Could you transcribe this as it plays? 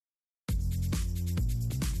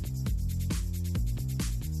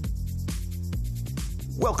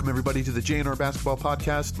Welcome, everybody, to the JNR Basketball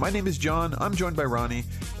Podcast. My name is John. I'm joined by Ronnie.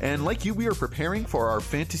 And like you, we are preparing for our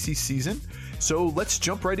fantasy season. So let's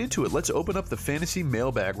jump right into it. Let's open up the fantasy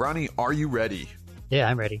mailbag. Ronnie, are you ready? Yeah,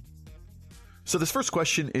 I'm ready. So this first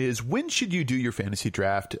question is, when should you do your fantasy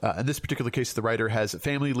draft? In this particular case, the writer has a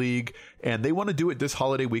family league, and they want to do it this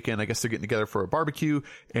holiday weekend. I guess they're getting together for a barbecue,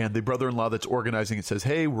 and the brother-in-law that's organizing it says,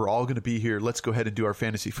 hey, we're all going to be here. Let's go ahead and do our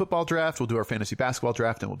fantasy football draft. We'll do our fantasy basketball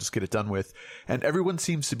draft, and we'll just get it done with. And everyone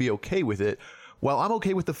seems to be okay with it. While I'm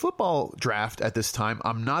okay with the football draft at this time,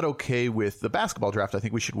 I'm not okay with the basketball draft. I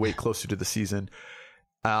think we should wait closer to the season.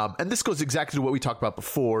 And this goes exactly to what we talked about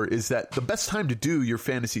before, is that the best time to do your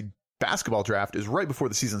fantasy basketball draft is right before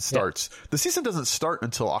the season starts. Yeah. The season doesn't start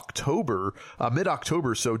until October,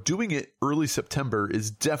 mid-October. So doing it early September is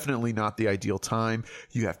definitely not the ideal time.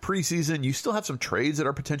 You have preseason. You still have some trades that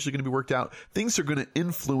are potentially going to be worked out. Things are going to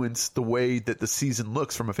influence the way that the season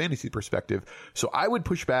looks from a fantasy perspective. So I would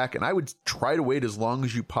push back, and I would try to wait as long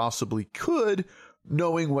as you possibly could,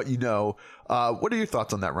 knowing what you know. What are your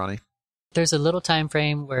thoughts on that, Ronnie? There's a little time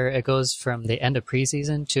frame where it goes from the end of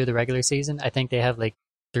preseason to the regular season. I think they have like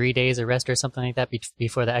 3 days of rest or something like that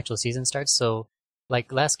before the actual season starts. So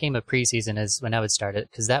like last game of preseason is when I would start it,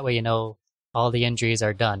 because that way, all the injuries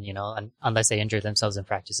are done, unless they injure themselves in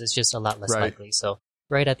practice. It's just a lot less likely. So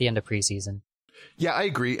right at the end of preseason. Yeah, I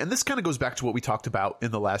agree. And this kind of goes back to what we talked about in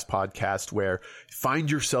the last podcast, where find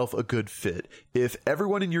yourself a good fit. If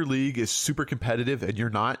everyone in your league is super competitive and you're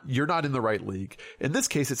not in the right league. In this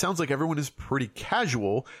case, it sounds like everyone is pretty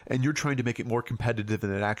casual and you're trying to make it more competitive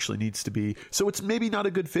than it actually needs to be. So it's maybe not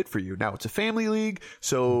a good fit for you. Now, it's a family league,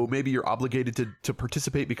 so maybe you're obligated to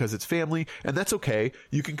participate because it's family, and that's okay.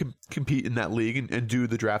 You can compete in that league and do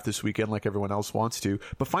the draft this weekend like everyone else wants to,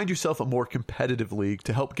 but find yourself a more competitive league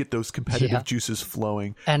to help get those competitive juices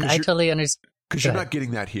flowing. And I totally understand. Because you're not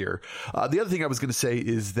getting that here. The other thing I was going to say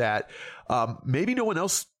is that maybe no one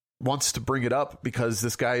else wants to bring it up because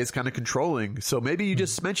this guy is kind of controlling. So maybe you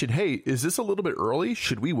just mention, hey, is this a little bit early?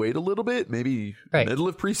 Should we wait a little bit? Maybe middle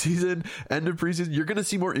of preseason, end of preseason. You're going to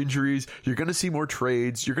see more injuries. You're going to see more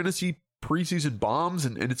trades. You're going to see preseason bombs,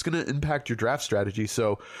 and it's going to impact your draft strategy.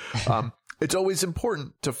 So it's always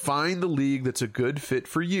important to find the league that's a good fit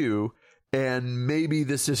for you. And maybe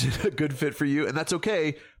this isn't a good fit for you, and that's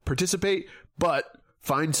okay. Participate, but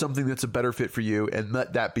find something that's a better fit for you, and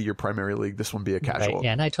let that be your primary league. This one be a casual. Right.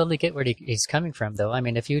 Yeah, and I totally get where he's coming from, though. I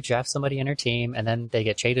mean, if you draft somebody in your team, and then they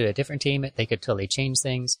get traded to a different team, they could totally change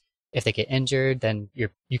things. If they get injured, then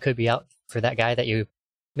you could be out for that guy that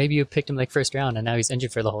maybe you picked him like first round, and now he's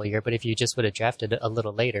injured for the whole year. But if you just would have drafted a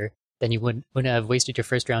little later, then you wouldn't have wasted your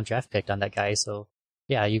first round draft pick on that guy. So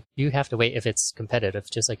yeah, you have to wait if it's competitive,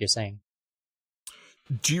 just like you're saying.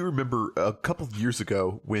 Do you remember a couple of years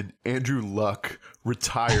ago when Andrew Luck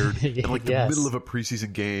retired in the middle of a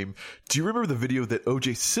preseason game? Do you remember the video that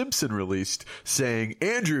O.J. Simpson released saying,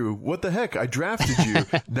 Andrew, what the heck? I drafted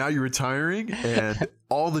you. Now you're retiring? And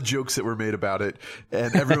all the jokes that were made about it.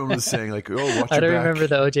 And everyone was saying like, oh, watch your back. I don't remember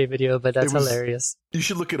the O.J. video, but that's hilarious. You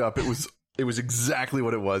should look it up. It was exactly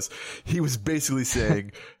what it was. He was basically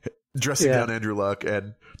saying, dressing down Andrew Luck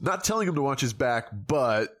and not telling him to watch his back,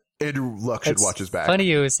 but Andrew Luck should watch his back. Funny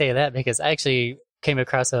you would say that, because I actually came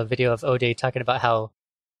across a video of OJ talking about how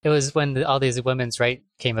it was when all these women's right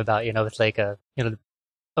came about, with like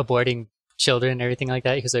aborting children and everything like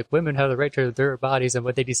that. He was like, women have the right to their bodies and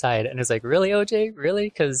what they decide. And it's like, really, OJ? Really?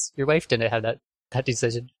 Because your wife didn't have that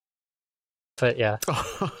decision. But yeah.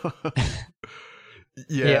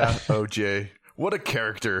 yeah, OJ. What a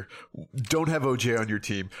character. Don't have OJ on your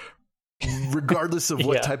team. Regardless of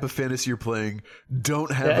what type of fantasy you're playing,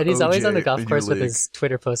 don't have and he's OJ always on the golf course with league. his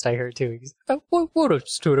Twitter post, I heard too. He's like, what a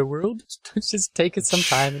Twitter world. Just take it some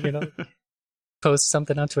time and, post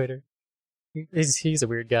something on Twitter. He's a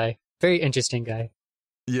weird guy. Very interesting guy.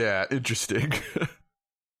 Yeah, interesting.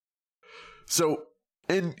 So,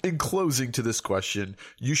 in closing to this question,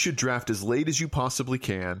 you should draft as late as you possibly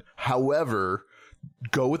can. However,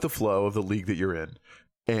 go with the flow of the league that you're in.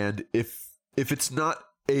 And if it's not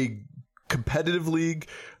a competitive league,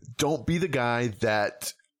 don't be the guy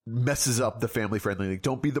that messes up the family-friendly league.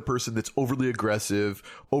 Don't be the person that's overly aggressive,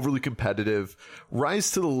 overly competitive.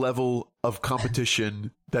 Rise to the level of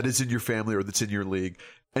competition that is in your family or that's in your league,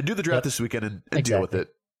 and do the draft this weekend and deal with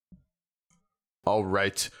it. All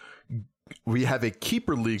right. We have a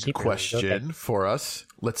keeper league question for us.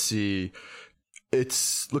 Let's see.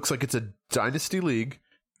 Looks like it's a dynasty league.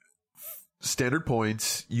 Standard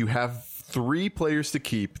points. You have 3 players to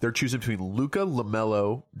keep. They're choosing between Luka,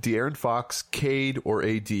 LaMelo, De'Aaron Fox, Cade, or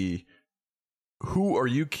AD. Who are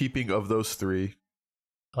you keeping of those 3?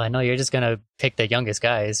 Well, I know you're just gonna pick the youngest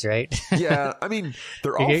guys, right? Yeah, I mean,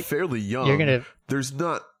 they're all You're- fairly young. You're gonna, There's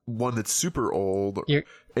not one that's super old. you're,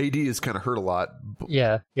 AD is kind of hurt a lot.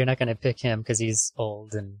 yeah, you're not gonna pick him because he's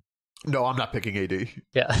old and No, I'm not picking AD.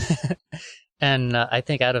 yeah. And I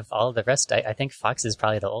think out of all the rest, I think Fox is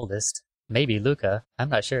probably the oldest. Maybe Luca. I'm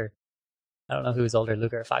not sure. I don't know who's older,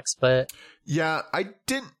 Luca or Fox, but Yeah, I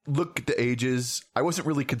didn't look at the ages. I wasn't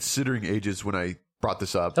really considering ages when I brought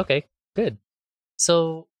this up. okay, good.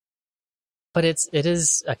 So, but it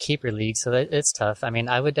is a keeper league, so it's tough. I mean,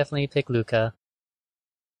 I would definitely pick Luca.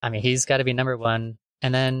 I mean, he's got to be number one.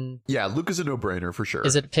 And then Yeah, Luka's a no-brainer for sure.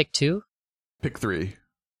 is it pick two? Pick 3.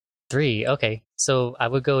 Three. Okay. So I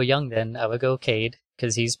would go young then. I would go Cade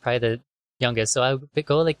because he's probably the youngest. So I would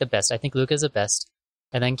go like the best. I think Luca's the best.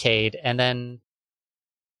 And then Cade. And then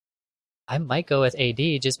I might go with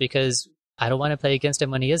AD just because I don't want to play against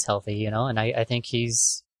him when he is healthy, you know? And I think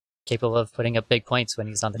he's capable of putting up big points when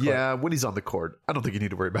he's on the court. Yeah, when he's on the court. I don't think you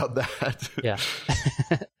need to worry about that. Yeah.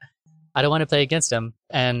 I don't want to play against him.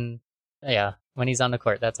 And yeah, when he's on the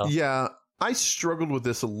court, that's all. Yeah, I struggled with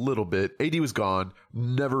this a little bit. AD was gone,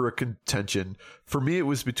 never a contention. For me, it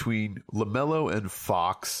was between LaMelo and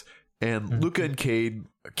Fox, and Luka and Cade,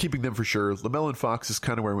 keeping them for sure. LaMelo and Fox is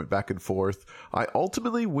kind of where I went back and forth. I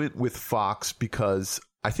ultimately went with Fox because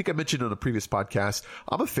I think I mentioned on a previous podcast,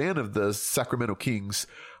 I'm a fan of the Sacramento Kings.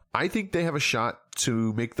 I think they have a shot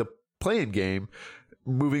to make the play-in game,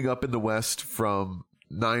 moving up in the West from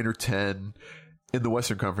 9 or 10 in the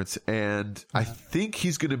Western Conference, and I think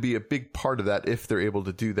he's going to be a big part of that if they're able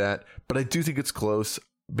to do that. But I do think it's close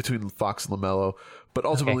between Fox and LaMelo. But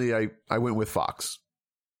ultimately, I went with Fox.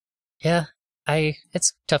 Yeah,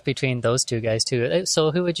 it's tough between those two guys too.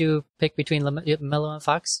 So who would you pick between LaMelo and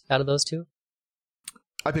Fox out of those two?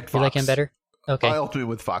 I picked Fox. You like him better? Okay. I ultimately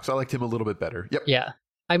went with Fox. I liked him a little bit better. Yep. Yeah.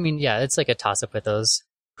 I mean, yeah, it's like a toss-up with those.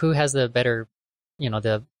 Who has the better,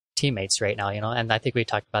 the teammates right now, and I think we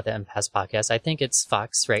talked about that in past podcasts. I think it's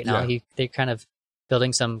Fox right now. Yeah. They're kind of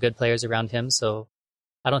building some good players around him, so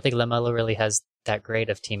I don't think LaMelo really has that great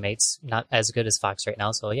of teammates, not as good as Fox right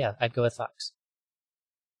now. So yeah, I'd go with Fox.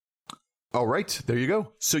 All right, there you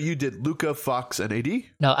go. So you did Luka, Fox, and AD?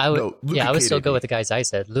 No, I would. No, Luka, yeah, I would Cade, still AD. go with the guys I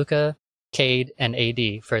said: Luca, Cade, and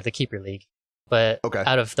AD for the keeper league. But Okay.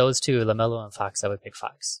 out of those two, LaMelo and Fox, I would pick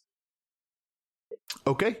Fox.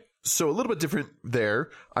 Okay, so a little bit different there.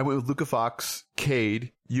 I went with Luka, Fox,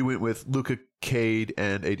 Cade. You went with Luka, Cade,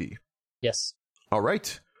 and AD. Yes. All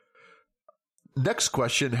right. Next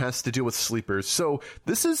question has to deal with sleepers. So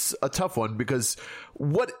this is a tough one because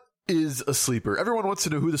what is a sleeper? Everyone wants to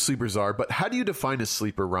know who the sleepers are, but how do you define a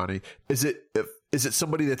sleeper, Ronnie? Is it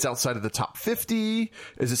somebody that's outside of the top 50?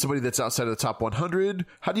 Is it somebody that's outside of the top 100?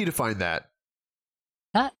 How do you define that?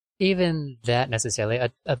 Not even that necessarily.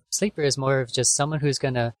 A sleeper is more of just someone who's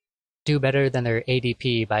going to do better than their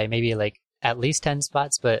ADP by maybe like at least 10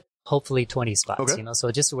 spots, but hopefully 20 spots, Okay.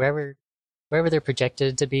 So just wherever they're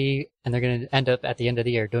projected to be, and they're going to end up at the end of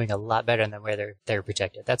the year doing a lot better than where they're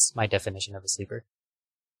projected. That's my definition of a sleeper.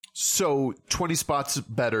 So 20 spots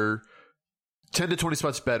better, 10 to 20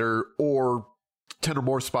 spots better, or 10 or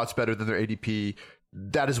more spots better than their ADP.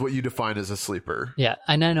 That is what you define as a sleeper. Yeah,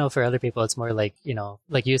 and I know for other people it's more like,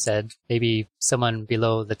 like you said, maybe someone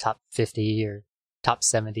below the top 50 or top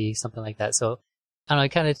 70, something like that. So I don't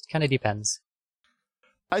know, it kind of depends.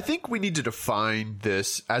 I think we need to define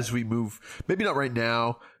this as we move. Maybe not right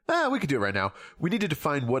now. We could do it right now. We need to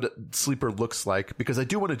define what a sleeper looks like because I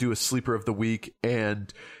do want to do a sleeper of the week,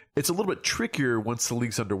 and it's a little bit trickier once the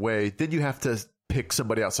league's underway. Then you have to pick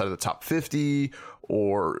somebody outside of the top 50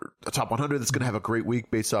 or the top 100 that's going to have a great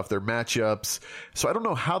week based off their matchups. So I don't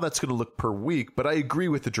know how that's going to look per week, but I agree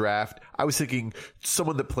with the draft. I was thinking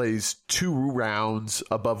someone that plays 2 rounds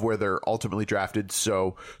above where they're ultimately drafted.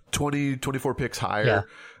 So 20, 24 picks higher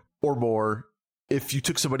or more. If you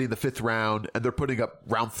took somebody in the 5th round and they're putting up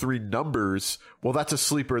round 3 numbers, well, that's a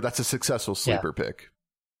sleeper. That's a successful sleeper pick.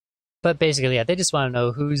 But basically, yeah, they just want to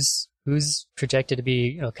know who's projected to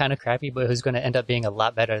be, kind of crappy, but who's going to end up being a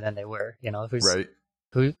lot better than they were.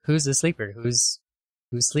 Who's the sleeper? Who's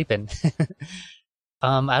sleeping?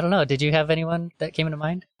 I don't know. Did you have anyone that came into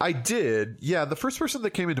mind? I did. Yeah, the first person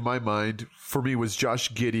that came into my mind for me was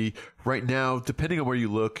Josh Giddey. Right now, depending on where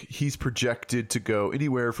you look, he's projected to go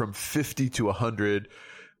anywhere from 50 to 100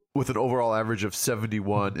 with an overall average of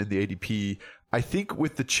 71 in the ADP. I think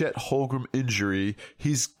with the Chet Holmgren injury,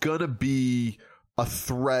 he's going to be a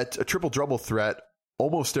threat, a triple-double threat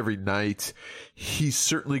almost every night. He's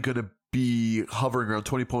certainly going to be hovering around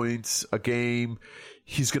 20 points a game.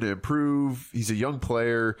 He's going to improve. He's a young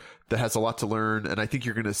player that has a lot to learn, and I think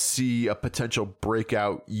you're going to see a potential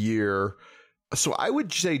breakout year So I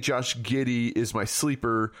would say Josh Giddey is my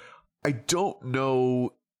sleeper. I don't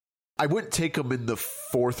know. I wouldn't take him in the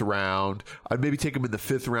 4th round. I'd maybe take him in the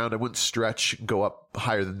 5th round. I wouldn't stretch and go up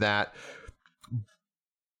higher than that.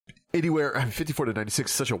 Anywhere, 54 to 96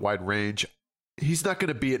 is such a wide range. He's not going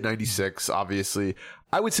to be at 96, obviously.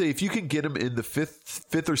 I would say if you can get him in the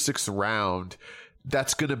 5th or 6th round,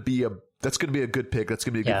 that's going to be a good pick. That's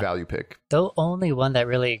going to be a good value pick. The only one that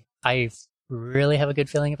I really have a good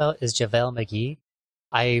feeling about is JaVale McGee.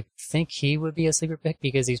 I think he would be a sleeper pick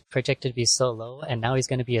because he's projected to be so low, and now he's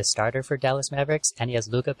going to be a starter for Dallas Mavericks, and he has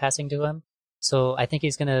Luka passing to him. So I think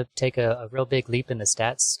he's going to take a real big leap in the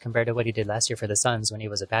stats compared to what he did last year for the Suns when he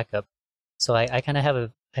was a backup. So I kind of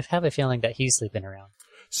have a feeling that he's sleeping around.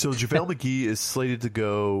 So JaVale McGee is slated to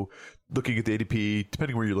go, looking at the ADP,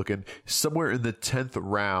 depending where you're looking, somewhere in the 10th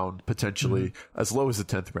round, potentially, as low as the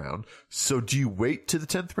 10th round. So do you wait to the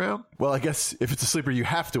 10th round? Well, I guess if it's a sleeper, you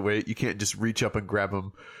have to wait. You can't just reach up and grab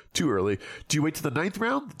him too early. Do you wait to the 9th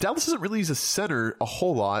round? Dallas doesn't really use a center a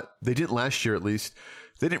whole lot. They didn't last year, at least.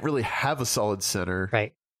 They didn't really have a solid center.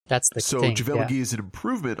 Right. That's the thing. So JaVale McGee is an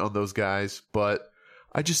improvement on those guys, but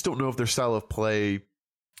I just don't know if their style of play...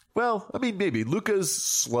 Well, I mean, maybe. Luka's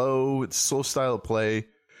slow. It's slow style of play.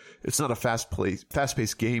 It's not a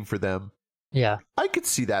fast-paced game for them. Yeah. I could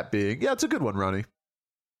see that being. Yeah, it's a good one, Ronnie.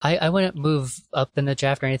 I wouldn't move up in the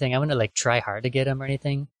draft or anything. I wouldn't try hard to get him or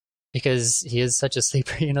anything because he is such a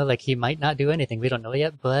sleeper, he might not do anything. We don't know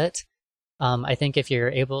yet, but I think if you're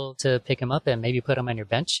able to pick him up and maybe put him on your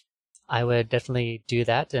bench, I would definitely do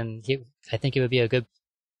that. And I think it would be a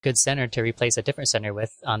good center to replace a different center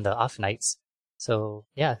with on the off nights. So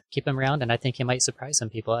yeah, keep him around, and I think he might surprise some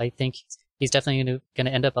people. I think he's definitely going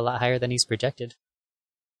to end up a lot higher than he's projected.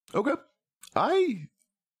 Okay.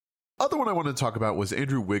 Other one I wanted to talk about was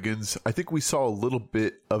Andrew Wiggins. I think we saw a little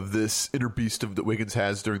bit of this inner beast that Wiggins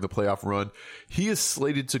has during the playoff run. He is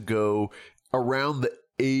slated to go around the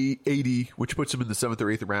 80, which puts him in the 7th or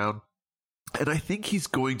 8th round. And I think he's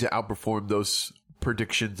going to outperform those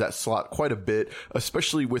predictions, that slot, quite a bit,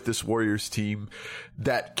 especially with this Warriors team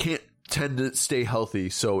that can't tend to stay healthy.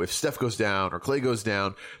 So if Steph goes down or Clay goes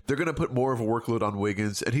down, they're going to put more of a workload on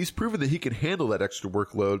Wiggins, and he's proven that he can handle that extra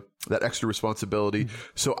workload, that extra responsibility.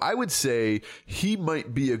 So I would say he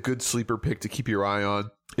might be a good sleeper pick to keep your eye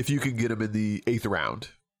on if you can get him in the 8th round.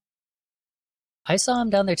 I saw him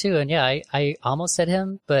down there too, and yeah, I almost said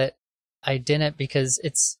him, but I didn't because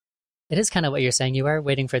it is kind of what you're saying. You are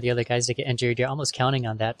waiting for the other guys to get injured. You're almost counting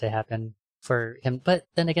on that to happen for him. But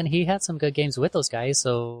then again, he had some good games with those guys,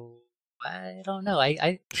 so I don't know.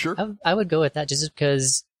 I would go with that just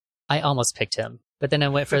because I almost picked him. But then I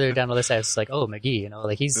went further down the list. I was like, oh, McGee,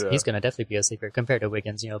 he's going to definitely be a sleeper compared to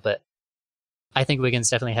Wiggins, but I think Wiggins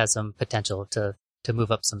definitely has some potential to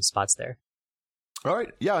move up some spots there. All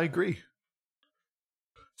right. Yeah, I agree.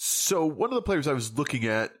 So one of the players I was looking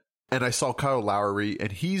at, and I saw Kyle Lowry,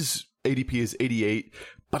 and his ADP is 88,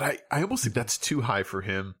 but I almost think that's too high for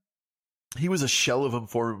him. He was a shell of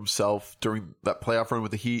himself during that playoff run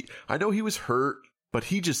with the Heat. I know he was hurt, but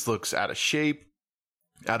he just looks out of shape,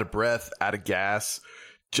 out of breath, out of gas,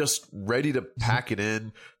 just ready to pack it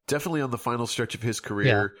in. Definitely on the final stretch of his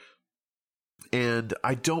career. Yeah. And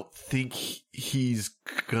I don't think he's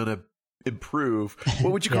going to improve.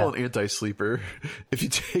 What would you call an anti-sleeper? If you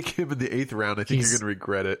take him in the 8th round, I think you're going to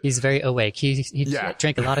regret it. He's very awake. He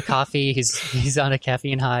drank a lot of coffee. He's on a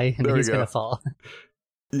caffeine high, and he's going to fall.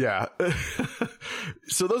 Yeah.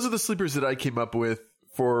 So those are the sleepers that I came up with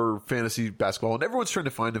for fantasy basketball, and everyone's trying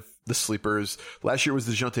to find the sleepers. Last year was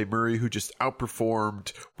DeJounte Murray, who just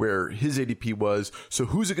outperformed where his ADP was. So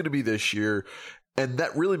who's it going to be this year? And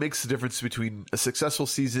that really makes the difference between a successful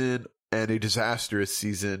season and a disastrous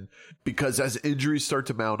season, because as injuries start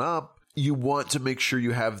to mount up, you want to make sure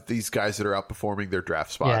you have these guys that are outperforming their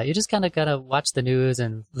draft spot. Yeah, you just kind of got to watch the news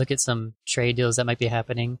and look at some trade deals that might be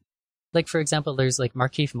happening. Like, for example, there's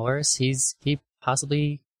Markieff Morris. He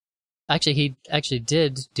actually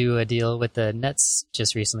did do a deal with the Nets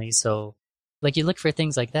just recently. So, you look for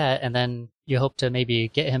things like that, and then you hope to maybe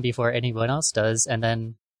get him before anyone else does, and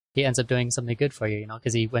then he ends up doing something good for you,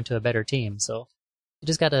 because he went to a better team. So you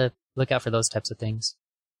just got to look out for those types of things.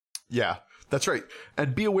 Yeah, that's right.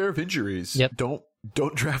 And be aware of injuries. Yep.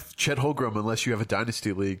 Don't draft Chet Holmgren unless you have a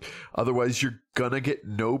dynasty league. Otherwise, you're going to get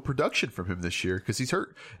no production from him this year because he's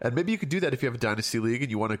hurt. And maybe you could do that if you have a dynasty league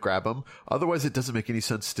and you want to grab him. Otherwise, it doesn't make any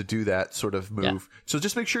sense to do that sort of move. Yeah. So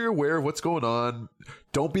just make sure you're aware of what's going on.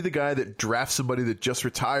 Don't be the guy that drafts somebody that just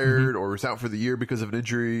retired or is out for the year because of an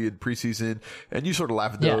injury in preseason. And you sort of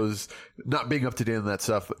laugh at those, not being up to date on that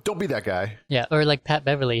stuff. But don't be that guy. Yeah, or like Pat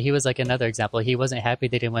Beverly. He was another example. He wasn't happy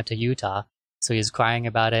that he went to Utah. So he's crying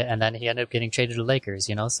about it, and then he ended up getting traded to Lakers,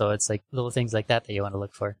 so it's like little things like that you want to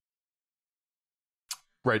look for.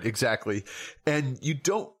 Right, exactly. And you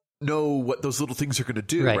don't know what those little things are going to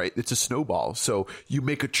do, right? It's a snowball. So you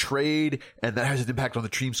make a trade, and that has an impact on the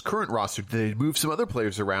team's current roster. They move some other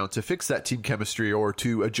players around to fix that team chemistry or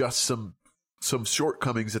to adjust some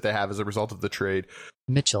shortcomings that they have as a result of the trade.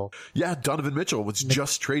 Mitchell. Yeah, Donovan Mitchell was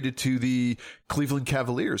just traded to the Cleveland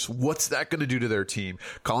Cavaliers. What's that going to do to their team?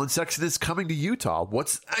 Colin Sexton is coming to Utah.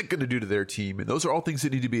 What's that going to do to their team? And those are all things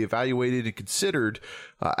that need to be evaluated and considered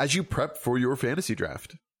as you prep for your fantasy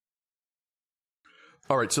draft.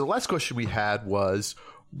 All right, so the last question we had was,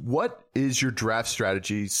 what is your draft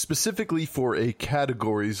strategy specifically for a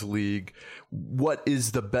categories league? What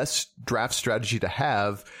is the best draft strategy to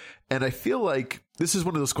have? And I feel like this is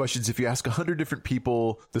one of those questions, if you ask 100 different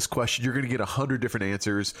people this question, you're going to get 100 different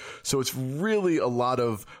answers. So it's really a lot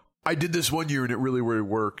of, I did this one year and it really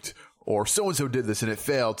worked, or so-and-so did this and it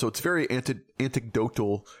failed. So it's very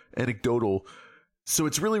anecdotal. So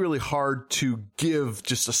it's really, really hard to give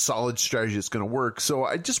just a solid strategy that's going to work. So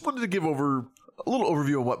I just wanted to give over a little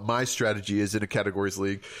overview on what my strategy is in a categories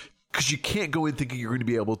league, because you can't go in thinking you're going to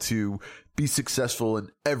be able to be successful in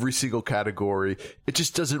every single category. It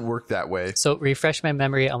just doesn't work that way. So refresh my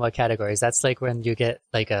memory on what categories. That's like when you get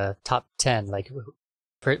like a top 10, like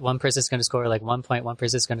one person's going to score like 1 point, one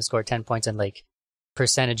person's going to score 10 points, and like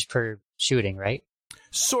percentage per shooting, right?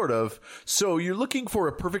 Sort of. So you're looking for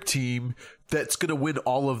a perfect team that's going to win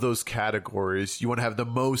all of those categories. You want to have the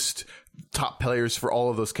most top players for all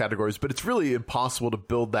of those categories, but it's really impossible to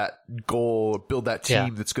build that goal, build that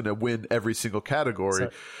team that's going to win every single category.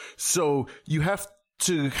 So you have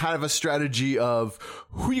to have a strategy of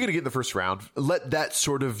who you're going to get in the first round. Let that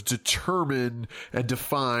sort of determine and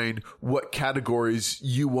define what categories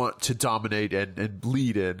you want to dominate and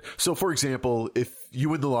lead in. So, for example, if you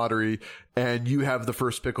win the lottery and you have the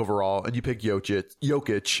first pick overall and you pick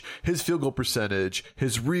Jokic, his field goal percentage,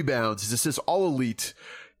 his rebounds, his assists, all elite.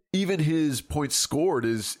 Even his points scored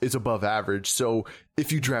is above average. So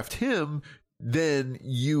if you draft him, then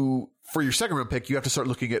for your second round pick, you have to start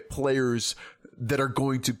looking at players that are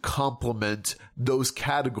going to complement those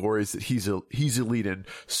categories that he's elite in.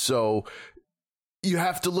 So you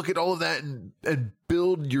have to look at all of that and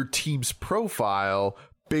build your team's profile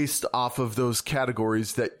based off of those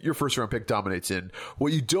categories that your first round pick dominates in.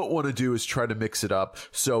 What you don't want to do is try to mix it up.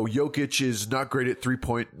 So Jokic is not great at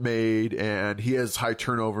 3-point made and he has high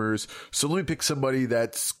turnovers. So let me pick somebody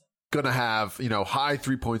that's going to have, high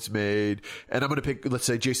 3 points made. And I'm going to pick, let's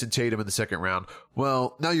say, Jason Tatum in the second round.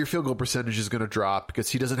 Well, now your field goal percentage is going to drop because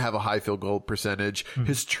he doesn't have a high field goal percentage. Mm-hmm.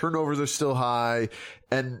 His turnovers are still high.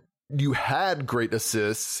 And you had great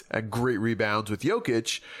assists and great rebounds with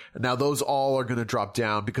Jokic. Now those all are going to drop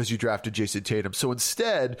down because you drafted Jason Tatum. So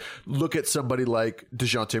instead, look at somebody like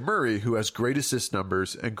DeJounte Murray, who has great assist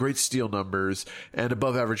numbers and great steal numbers and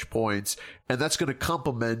above average points. And that's going to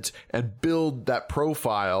complement and build that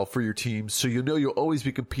profile for your team. So you'll always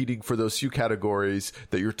be competing for those few categories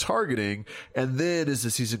that you're targeting. And then as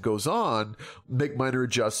the season goes on, make minor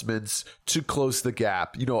adjustments to close the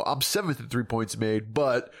gap. I'm seventh in 3 points made,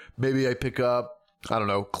 but maybe I pick up,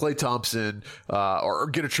 Klay Thompson, or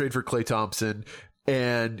get a trade for Klay Thompson,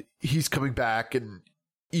 and he's coming back, and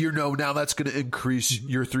now that's going to increase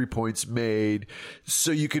your 3 points made,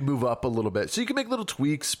 so you can move up a little bit. So you can make little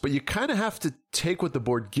tweaks, but you kind of have to take what the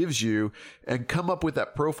board gives you and come up with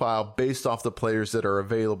that profile based off the players that are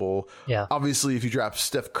available. Yeah. Obviously, if you draft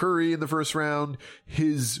Steph Curry in the first round,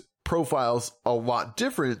 his profile's a lot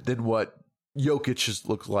different than what Jokic has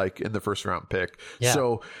looked like in the first round pick. Yeah.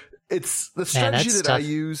 So it's the strategy that tough. I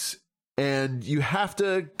use, and you have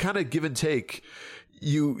to kind of give and take.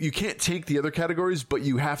 You can't take the other categories, but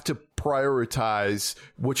you have to prioritize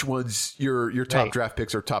which ones your top draft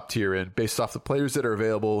picks are top tier in based off the players that are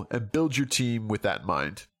available, and build your team with that in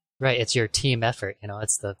mind. Right. It's your team effort.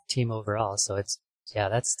 It's the team overall. So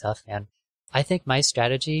that's tough, man. I think my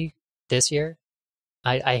strategy this year,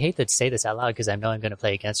 I hate to say this out loud because I know I'm going to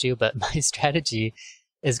play against you, but my strategy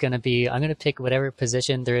is going to be, I'm going to pick whatever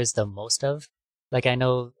position there is the most of. Like I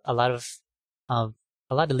know a lot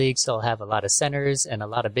of leagues will have a lot of centers and a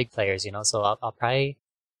lot of big players, so I'll probably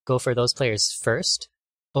go for those players first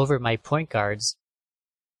over my point guards,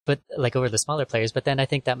 but like over the smaller players. But then I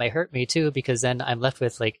think that might hurt me too, because then I'm left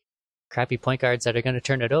with like crappy point guards that are going to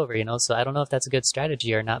turn it over, so I don't know if that's a good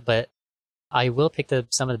strategy or not, but I will pick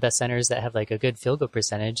some of the best centers that have like a good field goal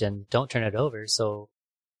percentage and don't turn it over. So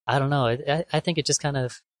I don't know. I think it just kind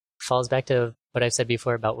of falls back to what I've said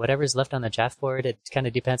before about whatever's left on the draft board. It kind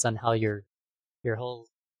of depends on how your whole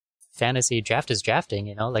fantasy draft is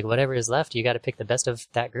drafting, like whatever is left, you got to pick the best of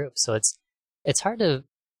that group. So it's hard to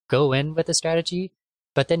go in with a strategy,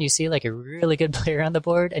 but then you see like a really good player on the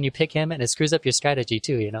board and you pick him and it screws up your strategy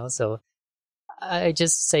too, you know? So I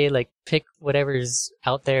just say like pick whatever's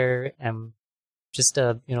out there and just,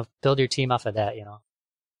 build your team off of that, you know?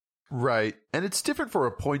 Right. And it's different for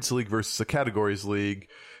a points league versus a categories league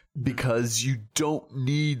because you don't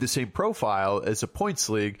need the same profile as a points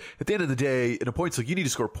league. At the end of the day, in a points league, you need to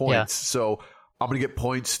score points. Yeah. So I'm going to get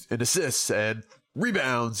points and assists and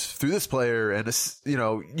rebounds through this player. And,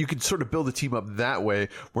 you can sort of build a team up that way.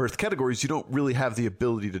 Whereas categories, you don't really have the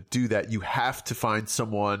ability to do that. You have to find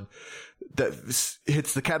someone that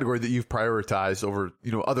hits the category that you've prioritized over,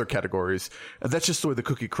 other categories. And that's just the way the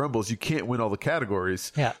cookie crumbles. You can't win all the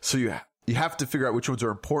categories. Yeah. So you have to figure out which ones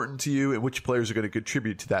are important to you and which players are going to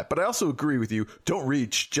contribute to that. But I also agree with you. Don't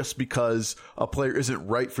reach just because a player isn't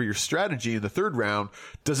right for your strategy in the third round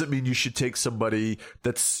doesn't mean you should take somebody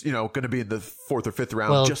that's, going to be in the fourth or fifth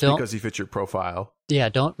round just because he fits your profile. Yeah.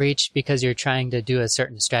 Don't reach because you're trying to do a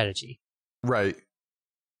certain strategy. Right.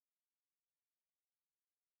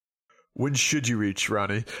 When should you reach,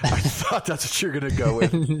 Ronnie? I thought that's what you're going to go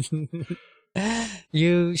with.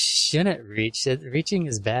 You shouldn't reach. Reaching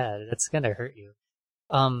is bad. That's gonna hurt you.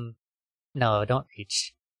 No, don't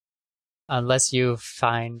reach. Unless you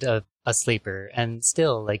find a sleeper. And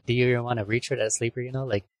still, like, do you even want to reach for that sleeper, you know?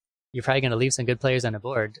 Like, you're probably gonna leave some good players on the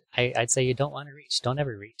board. I'd say you don't want to reach. Don't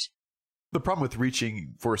ever reach. The problem with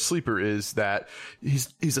reaching for a sleeper is that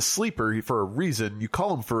he's a sleeper for a reason. You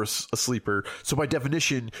call him for a sleeper. So by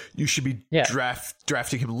definition, you should be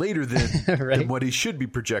drafting him later than, right. than what he should be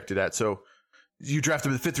projected at. So you draft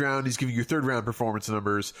him in the fifth round. He's giving you third round performance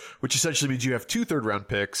numbers, which essentially means you have 2 third round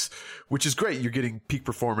picks, which is great. You're getting peak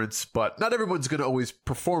performance, but not everyone's going to always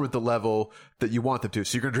perform at the level that you want them to.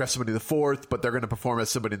 So you're going to draft somebody in the fourth, but they're going to perform as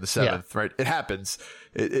somebody in the seventh, right? It happens.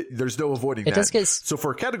 There's no avoiding that. So for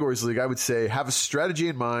a categories league, I would say have a strategy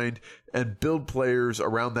in mind and build players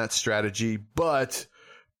around that strategy, but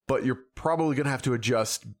you're probably going to have to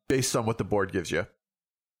adjust based on what the board gives you.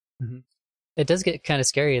 Mm-hmm. It does get kind of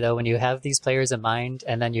scary, though, when you have these players in mind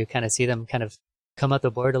and then you kind of see them kind of come up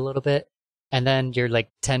the board a little bit. And then you're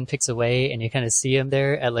like 10 picks away and you kind of see them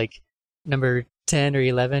there at like number 10 or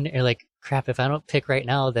 11. You're like, crap, if I don't pick right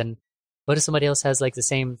now, then what if somebody else has like the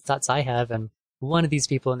same thoughts I have? And one of these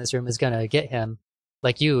people in this room is going to get him.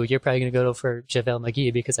 Like you're probably going to go for JaVale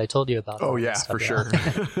McGee because I told you about it. Oh, yeah, for sure.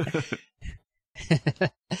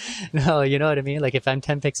 No, you know what I mean? Like if I'm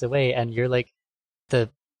 10 picks away and you're like the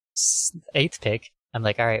 8th pick, I'm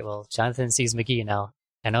like, all right, well, Jonathan sees McGee now.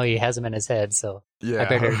 I know he has him in his head, so I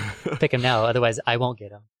better pick him now. Otherwise, I won't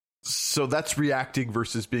get him. So that's reacting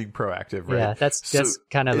versus being proactive, right? Yeah, that's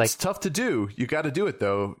kind of like... It's tough to do. You got to do it,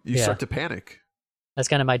 though. You start to panic. That's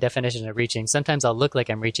kind of my definition of reaching. Sometimes I'll look like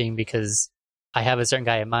I'm reaching because I have a certain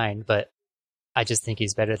guy in mind, but I just think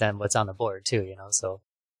he's better than what's on the board, too, you know, so...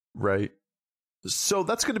 Right. So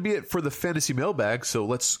that's going to be it for the fantasy mailbag. So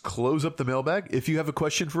let's close up the mailbag. If you have a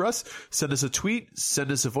question for us, send us a tweet,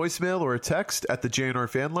 send us a voicemail or a text at the JNR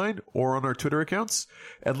fan line or on our Twitter accounts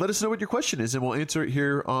and let us know what your question is and we'll answer it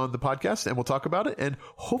here on the podcast and we'll talk about it and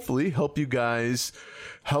hopefully help you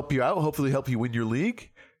out, hopefully help you win your league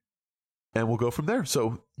and we'll go from there.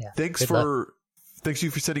 So thanks you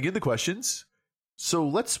for sending in the questions. So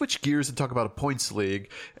let's switch gears and talk about a points league.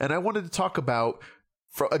 And I wanted to talk about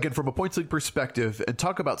from a points league perspective and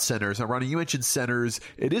talk about centers. Now, Ronnie, you mentioned centers.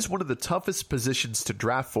 It is one of the toughest positions to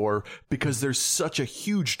draft for because there's such a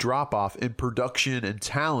huge drop off in production and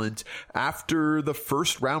talent after the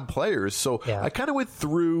first round players. So I kind of went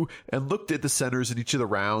through and looked at the centers in each of the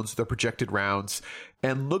rounds, the projected rounds,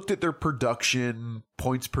 and looked at their production,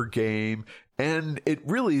 points per game. And it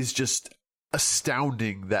really is just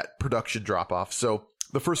astounding, that production drop off. So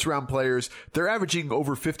the first round players, they're averaging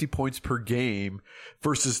over 50 points per game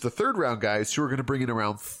versus the third round guys who are going to bring in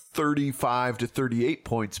around 35 to 38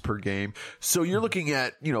 points per game. So you're looking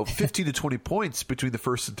at, 15 to 20 points between the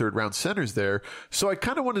first and third round centers there. So I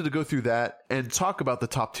kind of wanted to go through that and talk about the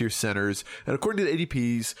top tier centers. And according to the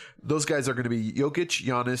ADPs, those guys are going to be Jokic,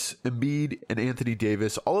 Giannis, Embiid, and Anthony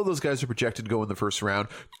Davis. All of those guys are projected to go in the first round.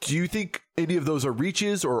 Do you think any of those are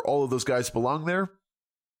reaches or all of those guys belong there?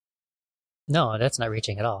 No, that's not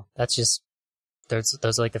reaching at all. That's just,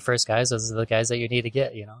 those are like the first guys. Those are the guys that you need to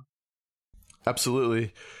get,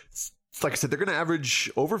 Absolutely. It's like I said, they're going to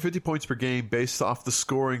average over 50 points per game based off the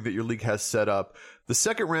scoring that your league has set up. The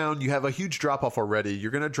second round, you have a huge drop off already.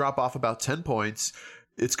 You're going to drop off about 10 points.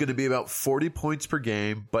 It's going to be about 40 points per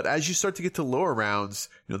game. But as you start to get to lower rounds,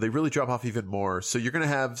 they really drop off even more. So you're going to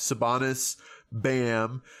have Sabonis,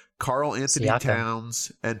 Bam, Karl Anthony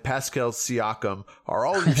Towns, and Pascal Siakam are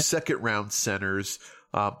all your second round centers.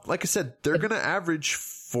 Like I said, they're going to average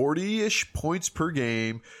 40-ish points per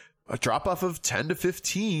game, a drop off of 10 to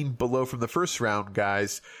 15 below from the first round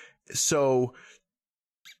guys. So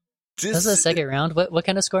this is the second round. What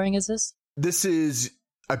kind of scoring is this? This is,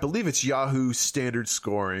 I believe it's Yahoo standard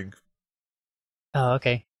scoring. Oh,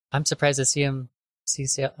 okay. I'm surprised to see him.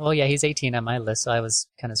 Oh, yeah, he's 18 on my list, so I was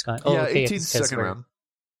kind of going. Oh, yeah, okay, 18 second round.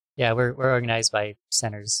 Yeah, we're organized by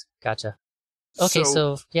centers. Gotcha. Okay,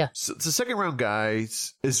 so yeah. So the second round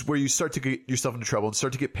guys is where you start to get yourself into trouble and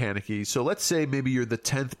start to get panicky. So let's say maybe you're the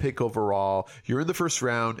 10th pick overall. You're in the first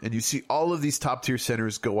round and you see all of these top tier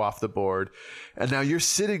centers go off the board. And now you're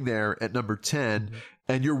sitting there at number 10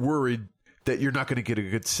 and you're worried that you're not going to get a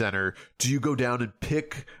good center. Do you go down and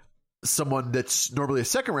pick someone that's normally a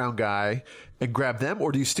second round guy and grab them?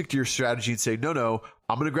 Or do you stick to your strategy and say, no,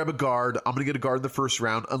 I'm going to grab a guard. I'm going to get a guard in the first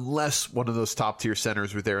round unless one of those top tier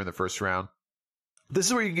centers were there in the first round. This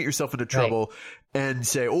is where you can get yourself into trouble and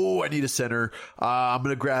say, I need a center. I'm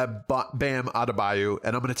going to grab Bam Adebayo,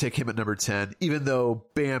 and I'm going to take him at number 10, even though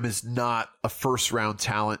Bam is not a first-round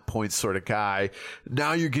talent point sort of guy.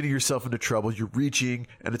 Now you're getting yourself into trouble. You're reaching,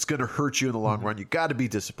 and it's going to hurt you in the long run. You got to be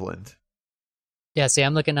disciplined. Yeah, see,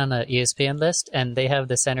 I'm looking on the ESPN list, and they have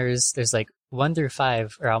the centers. There's like 1 through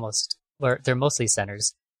 5, or they're mostly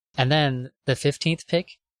centers. And then the 15th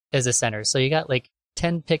pick is a center. So you got like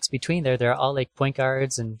 10 picks between there. They're all like point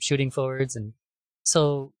guards and shooting forwards. And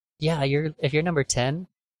so, yeah, if you're number 10,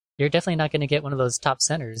 you're definitely not going to get one of those top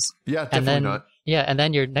centers. Yeah, definitely not. Yeah, and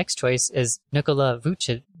then your next choice is Nikola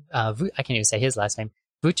Vucevic. I can't even say his last name.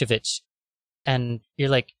 Vucevic. And you're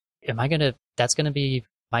like, that's going to be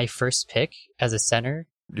my first pick as a center?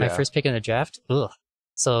 My first pick in the draft? Ugh.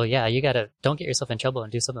 So, yeah, don't get yourself in trouble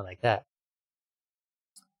and do something like that.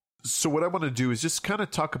 So what I want to do is just kind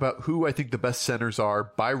of talk about who I think the best centers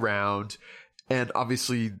are by round. And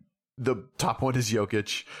obviously the top one is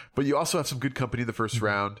Jokic, but you also have some good company in the first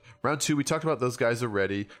round. Round 2, we talked about those guys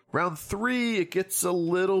already. Round 3, it gets a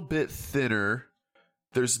little bit thinner.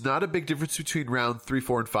 There's not a big difference between round 3,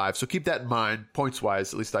 4, and 5. So keep that in mind, points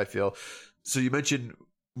wise, at least I feel. So you mentioned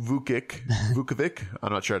Vukovic.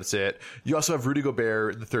 I'm not sure how to say it. You also have Rudy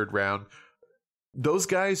Gobert in the third round. Those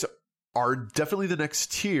guys are definitely the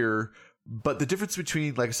next tier, but the difference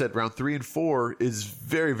between, like I said, round 3 and 4 is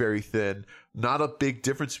very, very thin. Not a big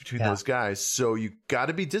difference between those guys. So you got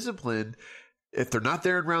to be disciplined. If they're not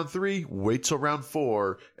there in round 3, wait till round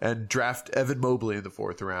 4 and draft Evan Mobley in the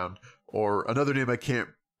 4th round. Or another name I can't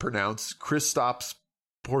pronounce, Kristaps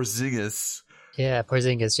Porzingis. Yeah,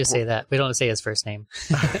 Porzingis. Just say that. We don't say his first name.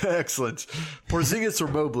 Excellent. Porzingis or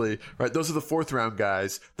Mobley, right? Those are the 4th round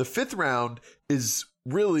guys. The 5th round is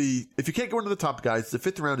really, if you can't go into the top guys, the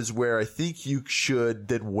 5th round is where I think you should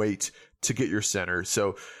then wait to get your center.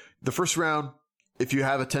 So the first round, if you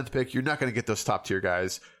have a 10th pick, you're not going to get those top tier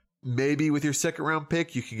guys. Maybe with your second round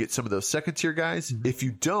pick, you can get some of those second tier guys. Mm-hmm. If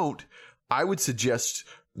you don't, I would suggest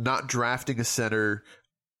not drafting a center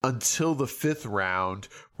until the 5th round,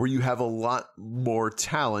 where you have a lot more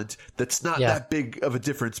talent that's not that big of a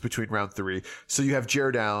difference between round 3. So you have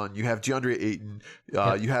Jared Allen, you have DeAndre Ayton,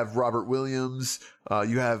 you have Robert Williams,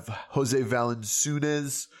 you have Jose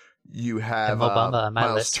Valanciunas, you have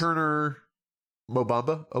Miles Turner. Mo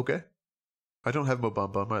Bamba, okay. I don't have Mo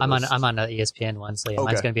Bamba on my list. I'm on the ESPN one, so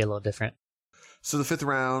mine's going to be a little different. So the 5th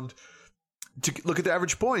round, to look at the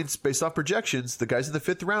average points based off projections, the guys in the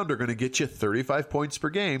 5th round are going to get you 35 points per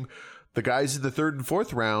game. The guys in the 3rd and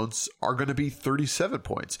 4th rounds are going to be 37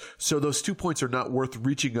 points. So those 2 points are not worth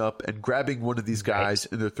reaching up and grabbing one of these guys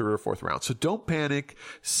in their 3rd or 4th round. So don't panic.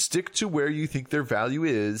 Stick to where you think their value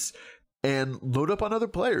is and load up on other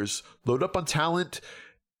players. Load up on talent.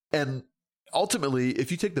 And ultimately,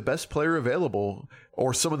 if you take the best player available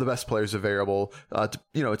or some of the best players available,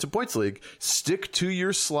 it's a points league. Stick to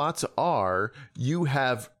your slots you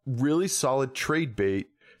have really solid trade bait.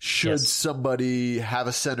 Should somebody have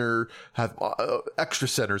a center, have extra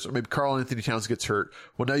centers, or maybe Karl Anthony Towns gets hurt.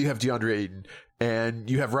 Well, now you have DeAndre Ayton and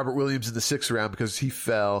you have Robert Williams in the 6th round because he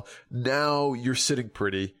fell. Now you're sitting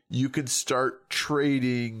pretty. You can start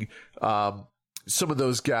trading, some of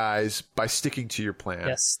those guys by sticking to your plan.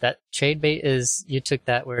 Yes, that trade bait you took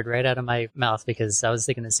that word right out of my mouth because I was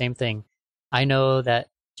thinking the same thing. I know that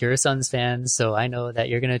you're a Suns fan, so I know that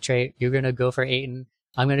you're going to go for Ayton.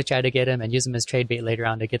 I'm going to try to get him and use him as trade bait later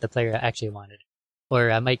on to get the player I actually wanted.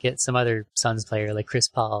 Or I might get some other Suns player like Chris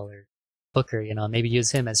Paul or Booker, maybe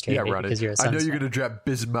use him as trade bait because you're a Suns fan. I know you're going to draft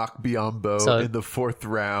Bismack Biyombo in the 4th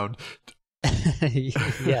round.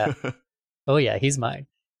 Yeah. Oh yeah, he's mine.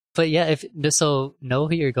 But yeah, so know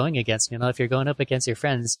who you're going against. If you're going up against your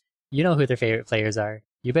friends, you know who their favorite players are.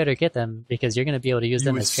 you better get them because you're going to be able to use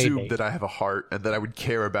them as trade assume bait. that I have a heart and that I would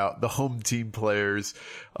care about the home team players.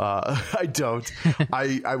 I don't.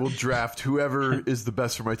 I will draft whoever is the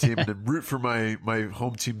best for my team and then root for my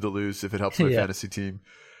home team to lose if it helps my fantasy team.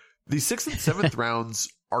 The 6th and 7th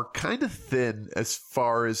rounds are kind of thin as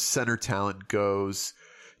far as center talent goes.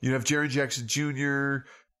 You have Jaren Jackson Jr.,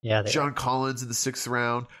 John Collins in the 6th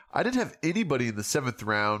round. I didn't have anybody in the 7th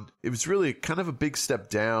round. It was really kind of a big step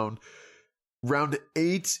down. Round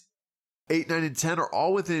 8, 9, and 10 are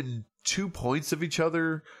all within 2 points of each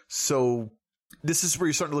other. So this is where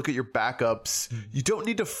you're starting to look at your backups. You don't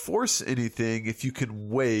need to force anything if you can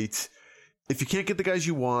wait. If you can't get the guys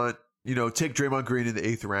you want, take Draymond Green in the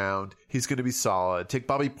 8th round. He's going to be solid. Take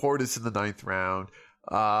Bobby Portis in the 9th round.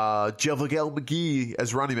 JaVale McGee,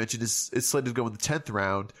 as Ronnie mentioned, is slated to go in the 10th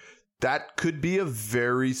round. That could be a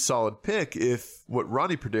very solid pick if what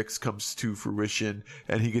Ronnie predicts comes to fruition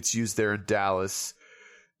and he gets used there in Dallas.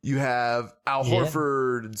 You have Al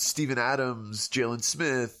Horford and Steven Adams, Jalen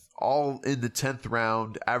Smith, all in the 10th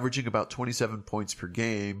round, averaging about 27 points per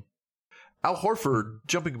game. Al Horford,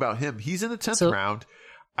 jumping about him, he's in the 10th round.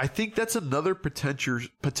 I think that's another potential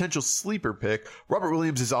sleeper pick. Robert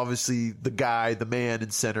Williams is obviously the guy, the man in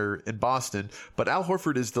center in Boston, but Al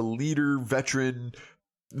Horford is the leader, veteran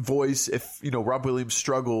voice. If, Rob Williams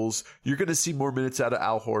struggles, you're going to see more minutes out of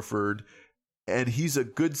Al Horford, and he's a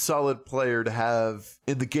good, solid player to have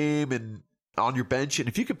in the game and on your bench. And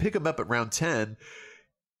if you can pick him up at round 10,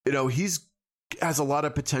 he's has a lot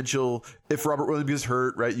of potential. If Robert Williams gets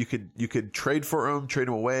hurt, right, you could trade for him, trade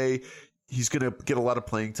him away. He's going to get a lot of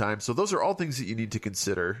playing time. So those are all things that you need to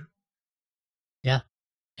consider. Yeah.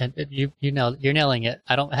 And you're nailing it.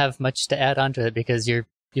 I don't have much to add on to it because you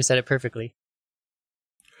said it perfectly.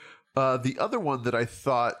 The other one that I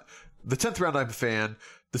thought, the 10th round, I'm a fan.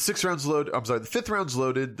 The 6th round's loaded. I'm sorry, the 5th round's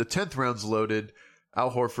loaded. The 10th round's loaded.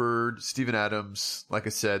 Al Horford, Steven Adams. Like I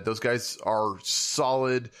said, those guys are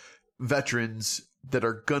solid veterans that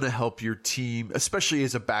are going to help your team, especially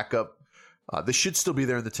as a backup. They should still be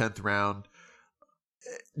there in the 10th round.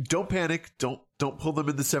 Don't panic. Don't pull them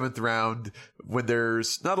in the 7th round when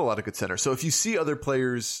there's not a lot of good center. So if you see other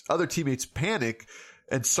teammates panic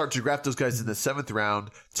and start to draft those guys in the 7th round,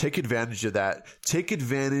 take advantage of that. Take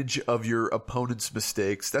advantage of your opponent's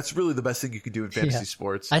mistakes. That's really the best thing you can do in fantasy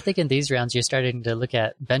sports. I think in these rounds, you're starting to look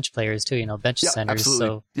at bench players too, bench centers.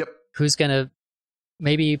 Absolutely. So who's going to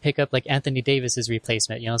maybe you pick up like Anthony Davis's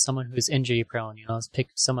replacement, someone who's injury prone, pick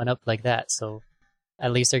someone up like that. So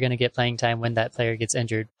at least they're going to get playing time when that player gets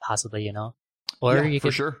injured, possibly, Or you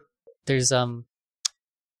could, sure. There's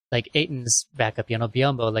like Ayton's backup,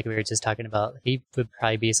 Biyombo, like we were just talking about. He would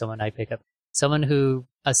probably be someone I pick up. Someone who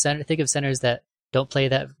think of centers that don't play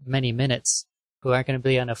that many minutes, who aren't going to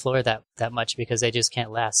be on the floor that much because they just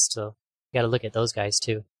can't last. So you got to look at those guys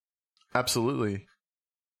too. Absolutely.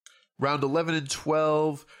 Round 11 and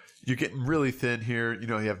 12, you're getting really thin here. You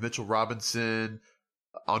have Mitchell Robinson,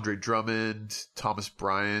 Andre Drummond, Thomas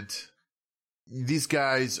Bryant. These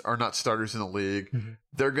guys are not starters in the league. Mm-hmm.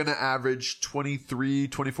 They're going to average 23,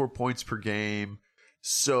 24 points per game.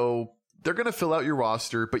 So they're going to fill out your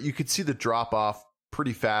roster, but you could see the drop off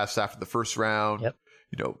pretty fast after the first round. Yep.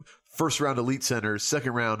 First round elite centers,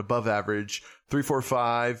 second round above average, 3, 4,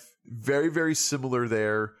 5. Very, very similar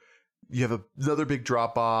there. You have another big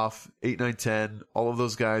drop off, 8, 9, 10. All of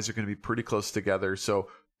those guys are going to be pretty close together. So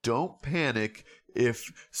don't panic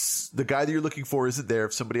if the guy that you're looking for isn't there,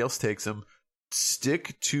 if somebody else takes him.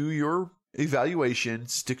 Stick to your evaluation,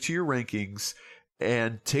 stick to your rankings,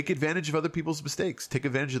 and take advantage of other people's mistakes. Take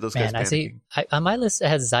advantage of those guys panicking. On my list, it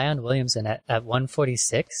has Zion Williamson at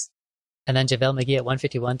 146, and then JaVale McGee at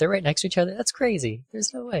 151. They're right next to each other. That's crazy.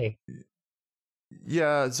 There's no way.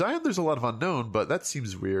 Yeah, Zion, there's a lot of unknown, but that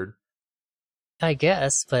seems weird. I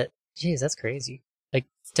guess, but geez, that's crazy. Like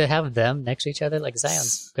to have them next to each other, like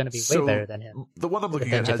Zion's going to be way better than him. The one I'm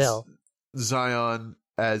looking at has Zion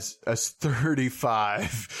as 35,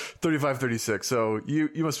 36. So you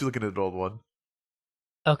must be looking at an old one.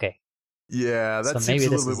 Okay. Yeah, that seems a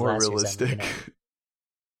little bit more realistic.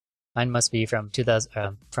 Mine must be from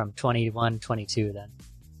 2000, from 21, 22 then.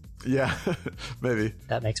 Yeah, maybe.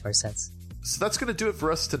 That makes more sense. So that's going to do it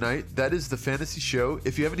for us tonight. That is the fantasy show.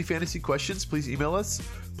 If you have any fantasy questions, please email us.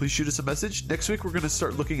 Please shoot us a message. Next week, we're going to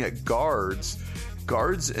start looking at guards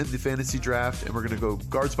in the fantasy draft, and we're going to go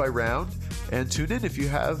guards by round. And tune in if you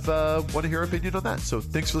want to hear our opinion on that. So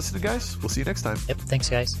thanks for listening, guys. We'll see you next time. Yep. Thanks,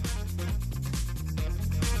 guys.